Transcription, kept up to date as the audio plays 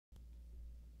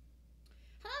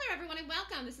everyone, and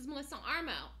welcome. This is Melissa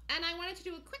Armo, and I wanted to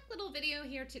do a quick little video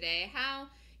here today how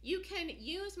you can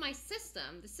use my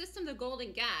system, the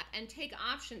Golden Gap, and take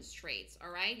options trades,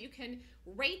 all right? You can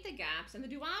rate the gaps and then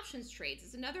do options trades.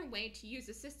 It's another way to use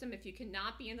the system if you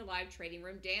cannot be in the live trading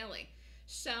room daily.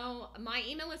 So my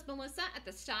email is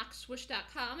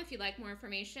melissa@thestockswoosh.com. If you'd like more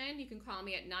information, you can call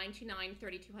me at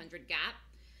 929-3200-GAP.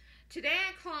 Today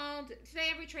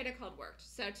every trade I called worked.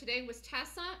 So today was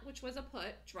Tesla, which was a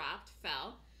put, dropped,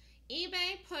 fell.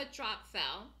 eBay, put, dropped,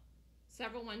 fell.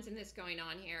 Several ones in this going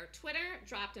on here. Twitter,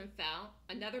 dropped and fell.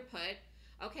 Another put.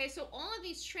 Okay, so all of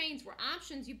these trades were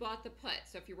options, you bought the put.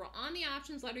 So if you were on the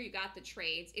options ladder, you got the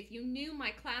trades. If you knew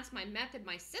my class, my method,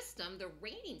 my system, the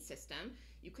rating system,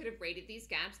 you could have rated these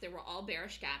gaps. They were all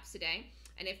bearish gaps today.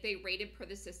 And if they rated per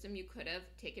the system, you could have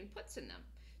taken puts in them.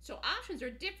 So options are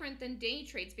different than day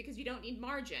trades because you don't need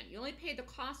margin. You only pay the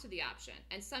cost of the option.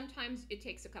 And sometimes it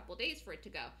takes a couple days for it to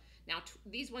go. Now,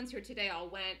 these ones here today all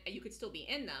went, and you could still be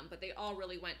in them, but they all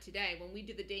really went today. When we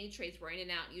do the day trades, we're in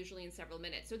and out usually in several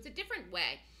minutes. So it's a different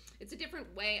way. It's a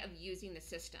different way of using the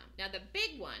system. Now, the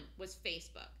big one was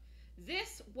Facebook.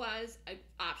 This was an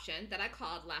option that I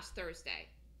called last Thursday.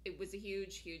 It was a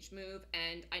huge, huge move,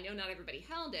 and I know not everybody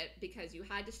held it because you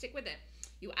had to stick with it.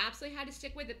 You absolutely had to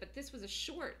stick with it, but this was a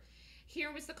short.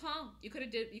 Here was the call. You could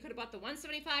have bought the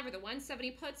 175 or the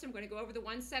 170 puts. I'm going to go over the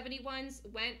 170 ones.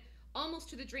 Went almost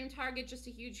to the dream target, just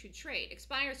a huge, huge trade.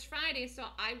 Expires Friday, so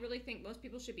I really think most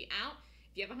people should be out.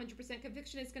 If you have 100%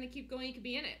 conviction it's going to keep going, you could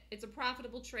be in it. It's a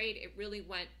profitable trade. It really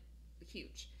went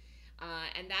huge.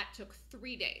 And that took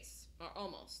 3 days, or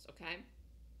almost, okay?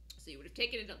 So you would have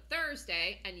taken it on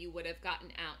Thursday, and you would have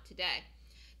gotten out today.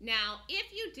 Now,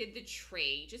 if you did the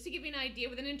trade, just to give you an idea,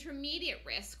 with an intermediate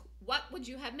risk, what would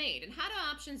you have made? And how do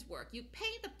options work? You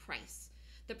pay the price.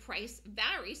 The price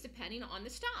varies depending on the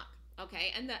stock,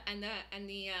 okay, and the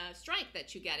strike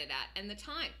that you get it at, and the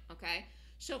time, okay.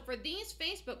 So for these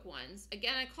Facebook ones,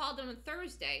 again, I called them on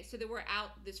Thursday, so they were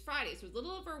out this Friday. So it was a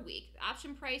little over a week. The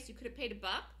option price, you could have paid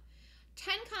 $1.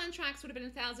 10 contracts would have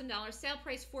been $1,000. Sale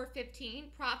price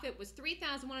 $415. Profit was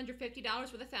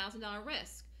 $3,150 with a $1,000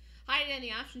 risk. High end in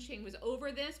the option chain was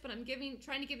over this, but I'm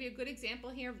trying to give you a good example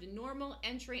here of the normal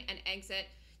entry and exit.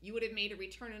 You would have made a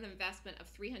return on investment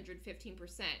of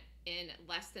 315% in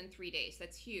less than 3 days.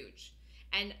 That's huge.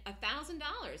 And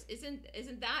 $1,000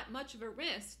 isn't that much of a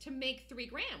risk to make $3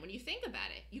 grand when you think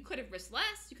about it. You could have risked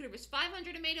less. You could have risked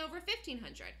 500 and made over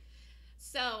 1,500.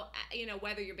 So, you know,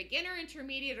 whether you're beginner,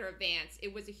 intermediate, or advanced,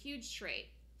 it was a huge trade.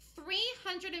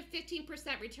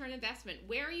 315% return investment.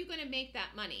 Where are you going to make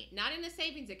that money? Not in a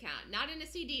savings account, not in a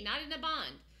CD, not in a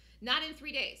bond, not in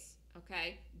 3 days,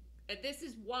 okay? This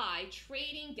is why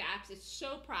trading gaps is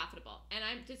so profitable. And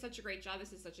I did such a great job.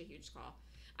 This is such a huge call.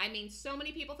 I mean, so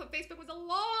many people thought Facebook was a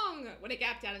long when it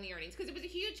gapped down in the earnings because it was a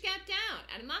huge gap down.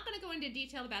 And I'm not going to go into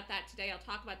detail about that today. I'll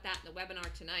talk about that in the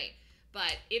webinar tonight.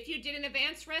 But if you did an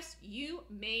advanced risk, you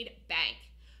made bank.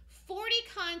 40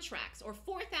 contracts or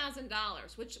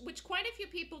 $4,000, which quite a few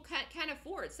people can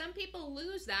afford. Some people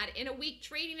lose that in a week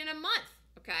trading in a month,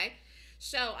 okay?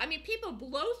 So, I mean, people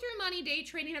blow through money day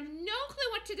trading, have no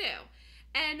clue what to do.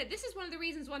 And this is one of the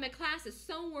reasons why my class is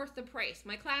so worth the price.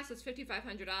 My class is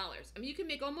 $5,500. I mean, you can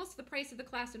make almost the price of the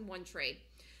class in one trade.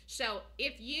 So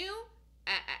if you,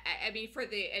 I mean, for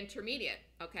the intermediate,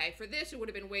 okay, for this it would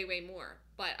have been way, way more.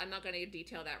 But I'm not going to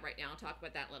detail that right now. I'll talk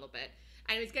about that a little bit.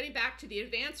 And it's getting back to the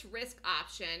advanced risk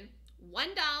option.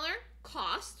 $1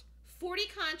 cost, 40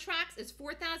 contracts is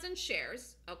 4,000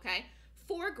 shares, okay?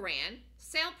 $4 grand,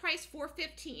 sale price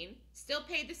 $415, still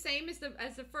paid the same as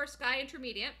the first guy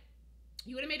intermediate.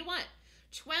 You would have made what?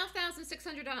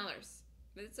 $12,600.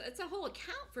 It's a whole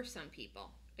account for some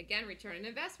people. Again, return on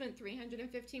investment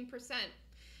 315%.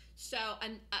 So,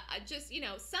 just, you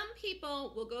know, some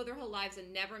people will go their whole lives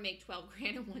and never make 12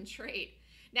 grand in one trade.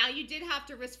 Now, you did have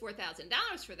to risk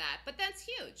 $4,000 for that, but that's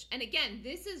huge. And again,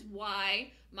 this is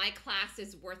why my class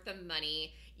is worth the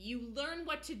money. You learn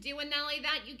what to do, and not only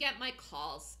that, you get my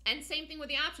calls. And same thing with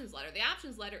the options letter. The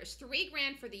options letter is $3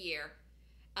 grand for the year,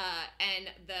 and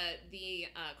the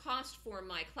cost for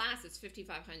my class is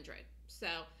 $5,500.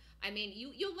 So, I mean,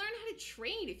 you learn how to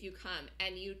trade if you come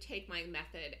and you take my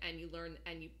method and you learn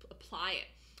and you apply it.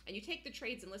 And you take the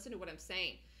trades and listen to what I'm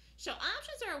saying. So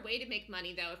options are a way to make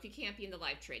money, though, if you can't be in the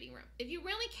live trading room. If you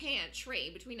really can't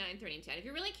trade between 9:30 and 10, if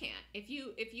you really can't, if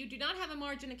you do not have a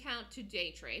margin account to day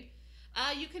trade,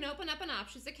 you can open up an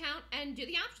options account and do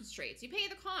the options trades. You pay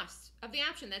the cost of the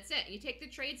option, that's it. You take the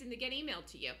trades and they get emailed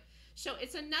to you. So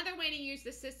it's another way to use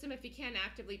the system if you can't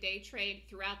actively day trade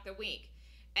throughout the week.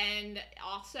 And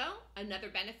also, another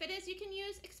benefit is you can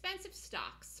use expensive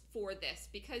stocks for this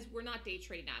because we're not day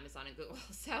trading Amazon and Google.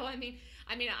 So, I'm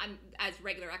as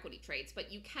regular equity trades, but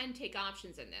you can take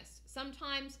options in this.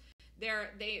 Sometimes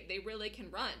they really can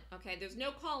run. Okay, there's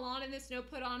no call on in this, no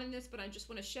put on in this, but I just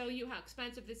want to show you how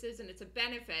expensive this is, and it's a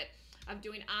benefit of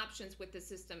doing options with the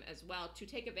system as well to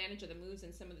take advantage of the moves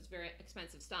in some of these very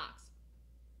expensive stocks.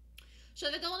 So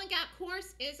the Golden Gap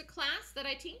course is a class that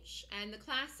I teach, and the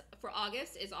class for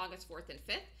August is August 4th and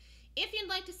 5th. If you'd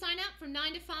like to sign up from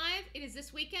 9 to 5, it is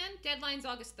this weekend. Deadline's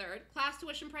August 3rd. Class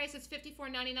tuition price is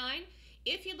 $54.99.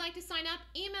 If you'd like to sign up,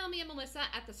 email me at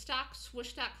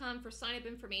melissa@thestockswoosh.com for sign-up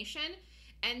information,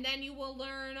 and then you will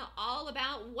learn all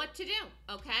about what to do,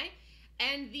 okay?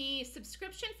 And the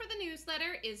subscription for the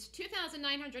newsletter is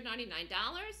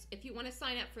 $2,999. If you want to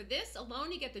sign up for this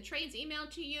alone, you get the trades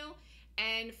emailed to you,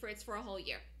 and it's for a whole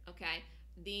year, okay?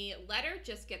 The letter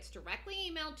just gets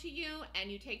directly emailed to you,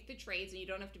 and you take the trades, and you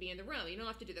don't have to be in the room. You don't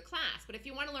have to do the class. But if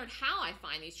you want to learn how I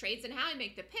find these trades and how I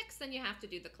make the picks, then you have to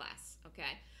do the class,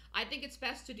 okay? I think it's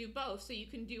best to do both so you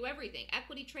can do everything.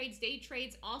 Equity trades, day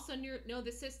trades, also know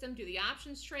the system, do the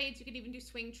options trades. You can even do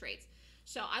swing trades.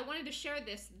 So I wanted to share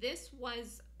this. This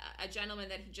was a gentleman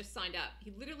that he just signed up.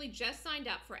 He literally just signed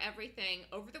up for everything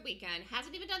over the weekend,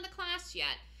 hasn't even done the class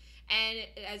yet, and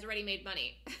has already made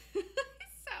money.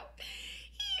 So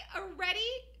he already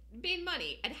made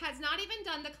money and has not even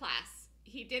done the class.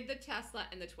 He did the Tesla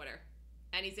and the Twitter,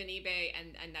 and he's in eBay,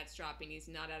 and that's dropping. He's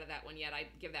not out of that one yet.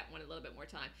 I'd give that one a little bit more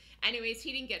time. Anyways,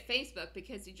 he didn't get Facebook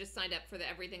because he just signed up for the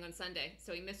everything on Sunday.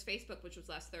 So he missed Facebook, which was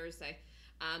last Thursday.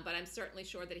 But I'm certainly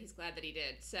sure that he's glad that he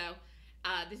did. So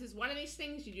this is one of these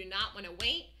things you do not want to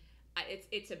wait.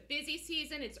 It's a busy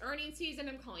season. It's earnings season.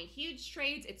 I'm calling huge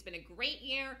trades. It's been a great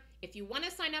year. If you want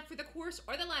to sign up for the course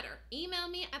or the letter, email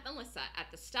me at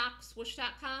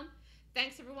melissa@thestockswoosh.com.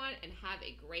 Thanks, everyone, and have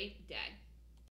a great day.